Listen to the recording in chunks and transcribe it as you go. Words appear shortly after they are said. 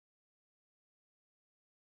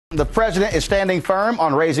The president is standing firm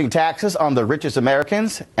on raising taxes on the richest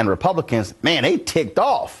Americans, and Republicans, man, they ticked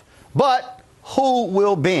off. But who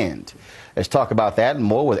will bend? Let's talk about that and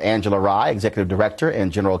more with Angela Rye, Executive Director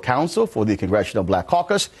and General Counsel for the Congressional Black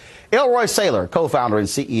Caucus, Elroy Sailor, co-founder and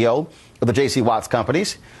CEO of the J.C. Watts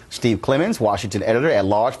Companies, Steve Clemons, Washington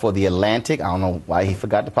editor-at-large for The Atlantic. I don't know why he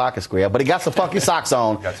forgot the pocket square, but he got some funky socks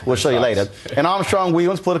on. We'll show you later. And Armstrong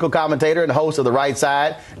Williams, political commentator and host of The Right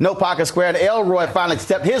Side. No pocket square. And Elroy finally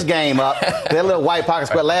stepped his game up. That little white pocket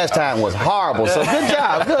square last time was horrible. So good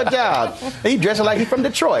job, good job. He dressing like he's from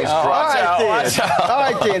Detroit. All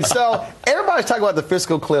right, then. So everybody's talking about the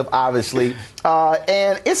fiscal cliff, obviously.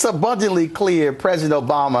 And it's abundantly clear President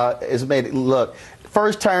Obama has made it look.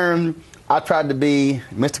 First term, I tried to be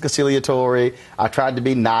Mr. Conciliatory. I tried to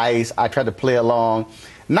be nice. I tried to play along.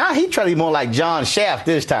 Now he tried to be more like John Shaft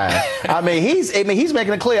this time. I mean, he's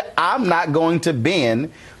making it clear, I'm not going to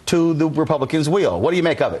bend to the Republicans' will. What do you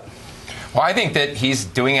make of it? Well, I think that he's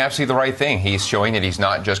doing absolutely the right thing. He's showing that he's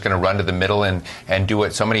not just going to run to the middle and do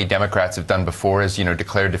what so many Democrats have done before, is,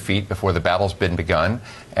 declare defeat before the battle's been begun.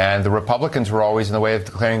 And the Republicans were always in the way of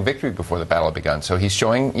declaring victory before the battle had begun. So he's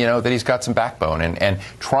showing, that he's got some backbone. And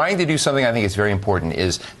trying to do something I think is very important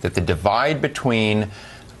is that the divide between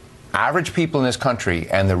average people in this country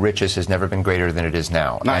and the richest has never been greater than it is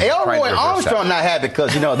now. Now, Elroy and Armstrong not happy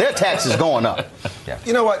because, their taxes going up. Yeah.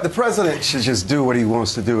 You know what? The president should just do what he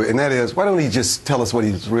wants to do, and that is, why don't he just tell us what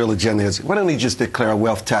his real agenda is? Why don't he just declare a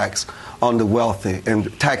wealth tax on the wealthy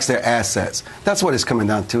and tax their assets? That's what it's coming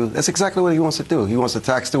down to. That's exactly what he wants to do. He wants to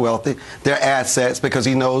tax the wealthy, their assets, because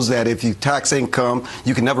he knows that if you tax income,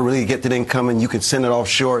 you can never really get that income, and you can send it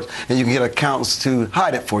offshore, and you can get accountants to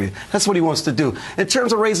hide it for you. That's what he wants to do. In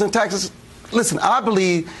terms of raising taxes, listen, I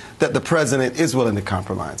believe that the president is willing to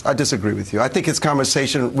compromise. I disagree with you. I think his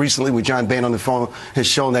conversation recently with John Boehner on the phone has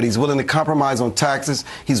shown that he's willing to compromise on taxes.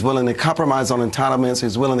 He's willing to compromise on entitlements.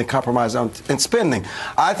 He's willing to compromise on spending.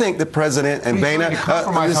 I think the president and Boehner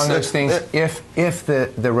compromise on those things if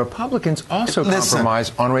the Republicans also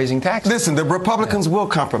compromise on raising taxes. Listen, the Republicans will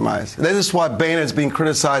compromise. That is why Boehner is being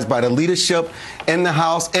criticized by the leadership in the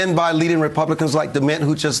House and by leading Republicans like DeMint,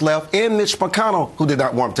 who just left, and Mitch McConnell, who did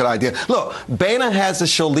not warm to the idea. Look, Boehner has to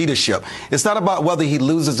show leadership. It's not about whether he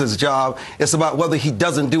loses his job. It's about whether he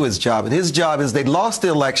doesn't do his job. And his job is, they lost the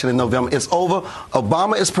election in November. It's over.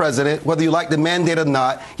 Obama is president, whether you like the mandate or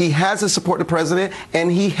not. He has to support the president,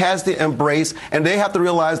 and he has to embrace, and they have to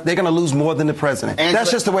realize they're going to lose more than the president.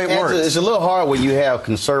 That's just the way it works. It's a little hard when you have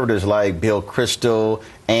conservatives like Bill Kristol,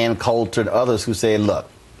 Ann Coulter, and others who say, look,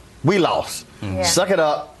 we lost. Yeah. Suck it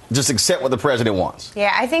up. Just accept what the president wants.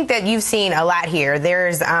 Yeah, I think that you've seen a lot here.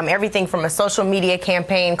 There's everything from a social media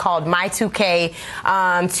campaign called My2K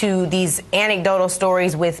to these anecdotal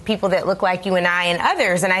stories with people that look like you and I and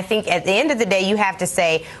others. And I think at the end of the day, you have to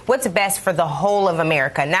say what's best for the whole of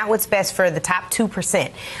America, not what's best for the top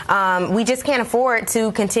 2%. We just can't afford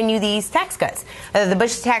to continue these tax cuts. The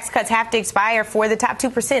Bush tax cuts have to expire for the top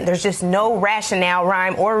 2%. There's just no rationale,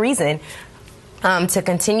 rhyme, or reason to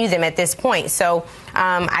continue them at this point. So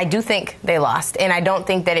I do think they lost, and I don't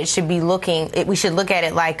think that it should be we should look at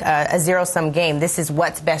it like a zero-sum game. This is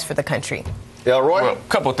what's best for the country. Elroy? Well, a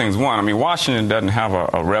couple of things. One, I mean, Washington doesn't have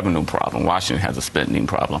a revenue problem. Washington has a spending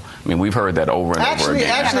problem. I mean, we've heard that over and over again.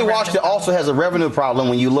 Actually, Washington also has a revenue problem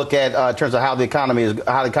when you look at in terms of how the economy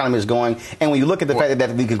is going, and when you look at the fact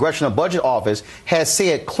that the Congressional Budget Office has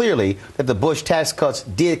said clearly that the Bush tax cuts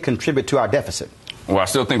did contribute to our deficit. Well, I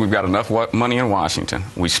still think we've got enough money in Washington.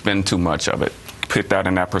 We spend too much of it. Put that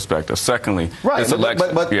in that perspective. Secondly, this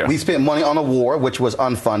election, but we spent money on a war, which was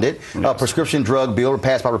unfunded. Yes. Prescription drug bill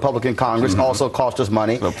passed by Republican Congress also cost us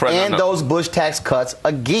money. So and those Bush tax cuts,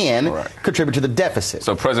 again, contribute to the deficit.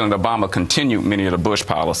 So President Obama continued many of the Bush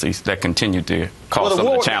policies that continued to cause some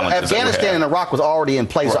of the challenges. Afghanistan and Iraq was already in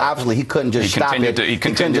place, so obviously he couldn't just stop it. He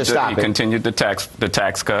continued the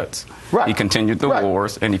tax cuts. Right. He continued the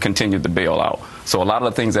wars, and he continued the bailout. So a lot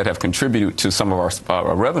of the things that have contributed to some of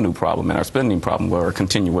our revenue problem and our spending problem were a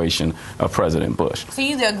continuation of President Bush. So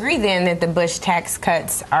you agree then that the Bush tax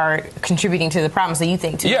cuts are contributing to the problem? So you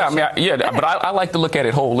think too? Yeah, but I like to look at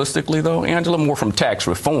it holistically, though, Angela, more from tax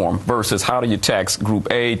reform versus how do you tax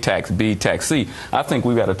Group A, tax B, tax C. I think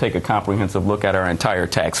we've got to take a comprehensive look at our entire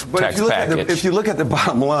tax package. If you look at the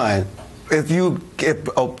bottom line, if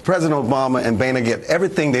President Obama and Boehner get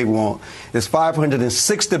everything they want, it's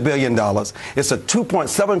 $560 billion. It's a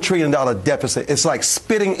 $2.7 trillion deficit. It's like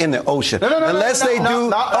spitting in the ocean.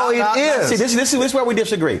 It is. See, this is where we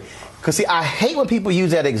disagree. Because, see, I hate when people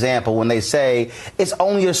use that example when they say it's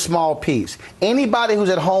only a small piece. Anybody who's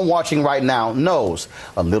at home watching right now knows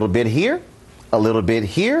a little bit here, a little bit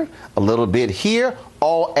here, a little bit here,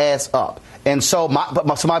 all adds up. And so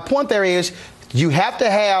my point there is you have to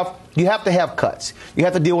have cuts. You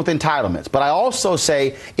have to deal with entitlements. But I also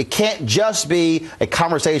say it can't just be a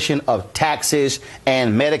conversation of taxes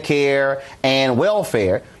and Medicare and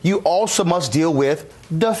welfare. You also must deal with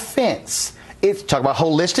defense. It's talk about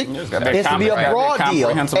holistic. It's to be a broad deal,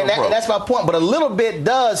 and that's my point. But a little bit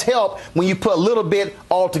does help when you put a little bit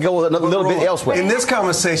all together with a little bit elsewhere. In this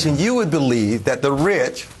conversation, you would believe that the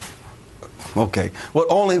rich, will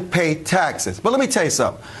only pay taxes. But let me tell you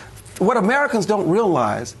something. What Americans don't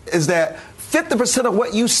realize is that 50% of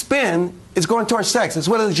what you spend is going towards taxes,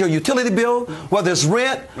 whether it's your utility bill, whether it's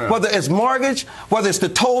rent, whether it's mortgage, whether it's the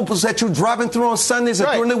tolls that you're driving through on Sundays and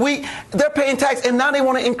during the week. They're paying tax, and now they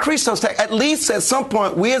want to increase those taxes. At least at some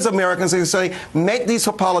point, we as Americans can say, make these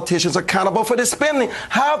politicians accountable for their spending.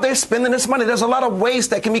 How they're spending this money. There's a lot of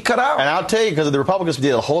waste that can be cut out. And I'll tell you, because the Republicans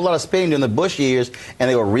did a whole lot of spending during the Bush years, and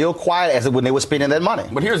they were real quiet as when they were spending that money.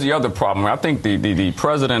 But here's the other problem. I think the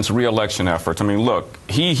president's reelection efforts. I mean, look,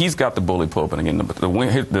 he's got the bully pulpit again.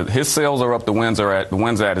 His sales are up. The wins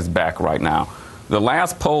at his back right now. The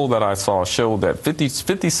last poll that I saw showed that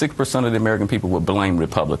 56% of the American people would blame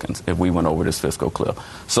Republicans if we went over this fiscal cliff.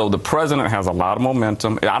 So the president has a lot of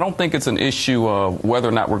momentum. I don't think it's an issue of whether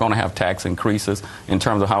or not we're going to have tax increases in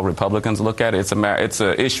terms of how Republicans look at it. It's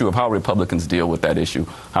an issue of how Republicans deal with that issue,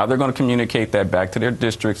 how they're going to communicate that back to their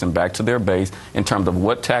districts and back to their base in terms of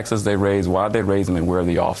what taxes they raise, why they raise them, and where are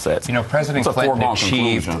the offsets. You know, President Clinton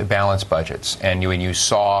achieved balanced budgets, and you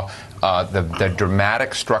saw the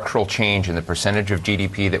dramatic structural change in the percentage of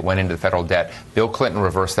GDP that went into the federal debt. Bill Clinton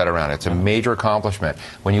reversed that around. It's a major accomplishment.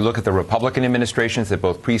 When you look at the Republican administrations that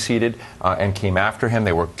both preceded and came after him,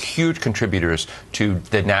 they were huge contributors to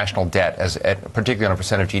the national debt, particularly on a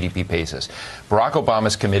percent of GDP basis. Barack Obama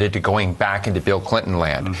is committed to going back into Bill Clinton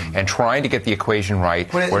land and trying to get the equation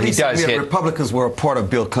right, where he does hit. Republicans were a part of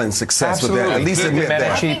Bill Clinton's success with that. At least admit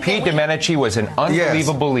that. Pete Domenici was an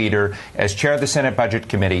unbelievable leader as chair of the Senate Budget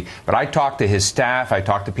Committee. But I talked to his staff, I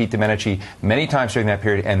talked to Pete Domenici many times during that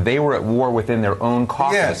period, and they were at war within their own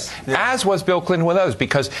caucus, as was Bill Clinton with those,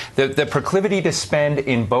 because the proclivity to spend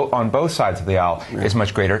on both sides of the aisle is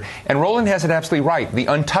much greater. And Roland has it absolutely right. The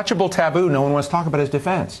untouchable taboo no one wants to talk about is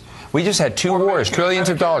defense. We just had two wars, trillions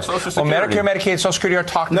of dollars. Well, Medicare, Medicaid, Social Security are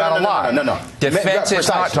talked about a lot. No. Defense is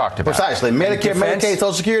not talked about. Precisely. Medicare, Medicaid,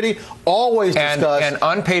 Social Security, always discussed. And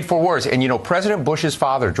unpaid for wars. And, you know, President Bush's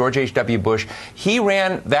father, George H.W. Bush, he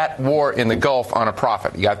ran that war in the Gulf on a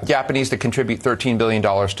profit. You got the Japanese to contribute $13 billion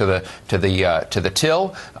to the till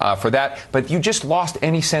for that. But you just lost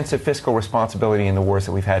any sense of fiscal responsibility in the wars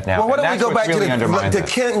that we've had now. Well, why don't we go back to the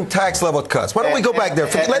Clinton tax level cuts? Why don't we go back there?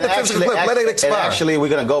 Let the fiscal clip, let it expire. Actually, we're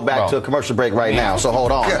going to go back to a commercial break right now, so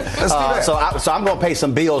hold on. Let's do that. So I'm going to pay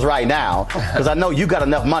some bills right now, because I know you got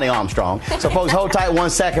enough money, Armstrong. So folks, hold tight 1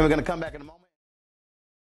 second. We're going to come back in a moment.